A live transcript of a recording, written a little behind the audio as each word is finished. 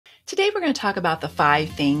Today we're going to talk about the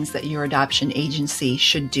 5 things that your adoption agency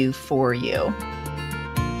should do for you.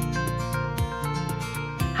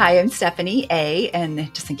 Hi, I'm Stephanie A.,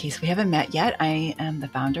 and just in case we haven't met yet, I am the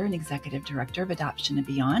founder and executive director of Adoption and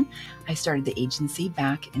Beyond. I started the agency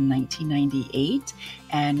back in 1998,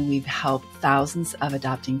 and we've helped thousands of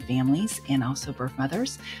adopting families and also birth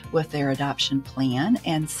mothers with their adoption plan.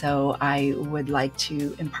 And so I would like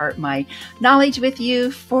to impart my knowledge with you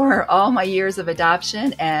for all my years of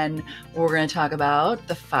adoption, and we're going to talk about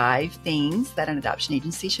the 5 things that an adoption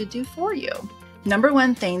agency should do for you. Number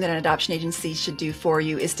 1 thing that an adoption agency should do for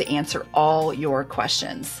you is to answer all your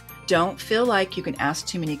questions. Don't feel like you can ask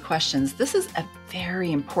too many questions. This is a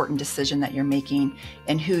very important decision that you're making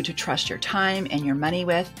and who to trust your time and your money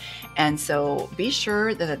with. And so be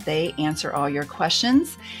sure that they answer all your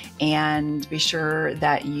questions, and be sure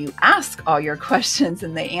that you ask all your questions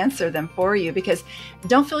and they answer them for you, because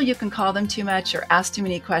don't feel you can call them too much or ask too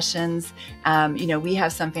many questions. We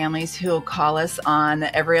have some families who'll call us on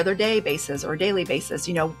every other day basis or daily basis,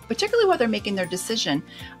 particularly while they're making their decision.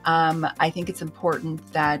 I think it's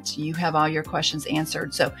important that you have all your questions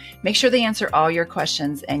answered. So make sure they answer all your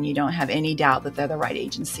questions and you don't have any doubt that they're the right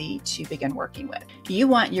agency to begin working with. You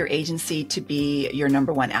want your agency to be your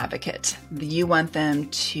number 1 advocate. You want them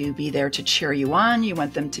to be there to cheer you on. You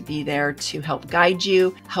want them to be there to help guide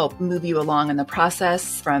you, help move you along in the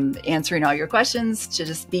process from answering all your questions to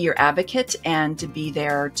just be your advocate and to be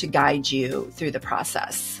there to guide you through the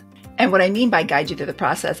process. And what I mean by guide you through the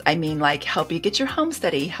process, I mean like help you get your home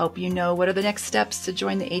study, help you know what are the next steps to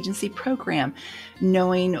join the agency program,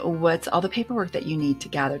 knowing what's all the paperwork that you need to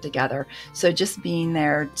gather together. So just being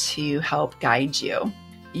there to help guide you.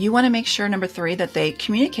 You want to make sure, number 3, that they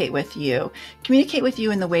communicate with you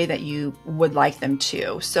in the way that you would like them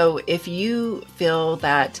to. So if you feel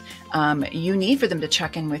that you need for them to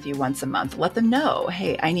check in with you once a month, let them know,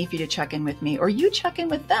 hey, I need for you to check in with me, or you check in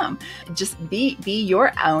with them. Just be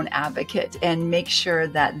your own advocate and make sure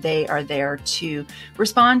that they are there to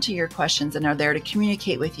respond to your questions and are there to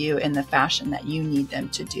communicate with you in the fashion that you need them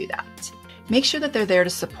to do that. Make sure that they're there to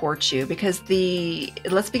support you, because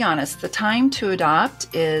let's be honest, the time to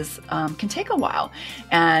adopt can take a while,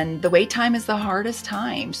 and the wait time is the hardest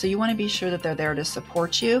time. So you want to be sure that they're there to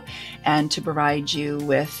support you and to provide you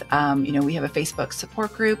with, we have a Facebook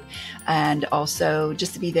support group, and also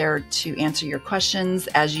just to be there to answer your questions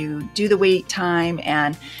as you do the wait time,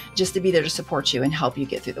 and just to be there to support you and help you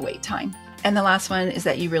get through the wait time. And the last one is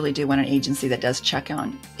that you really do want an agency that does check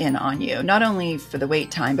in on you, not only for the wait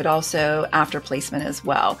time, but also after placement as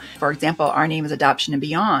well. For example, our name is Adoption and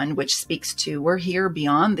Beyond, which speaks to we're here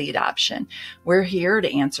beyond the adoption. We're here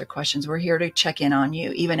to answer questions. We're here to check in on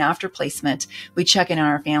you. Even after placement, we check in on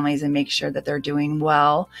our families and make sure that they're doing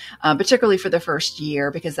well, particularly for the first year,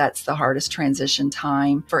 because that's the hardest transition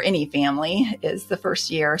time for any family is the first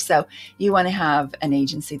year. So you want to have an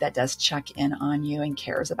agency that does check in on you and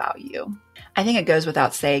cares about you. I think it goes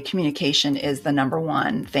without saying, communication is the number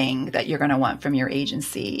 1 thing that you're going to want from your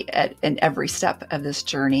agency in every step of this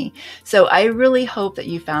journey. So I really hope that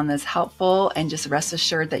you found this helpful, and just rest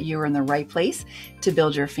assured that you are in the right place to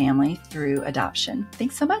build your family through adoption.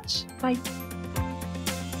 Thanks so much. Bye.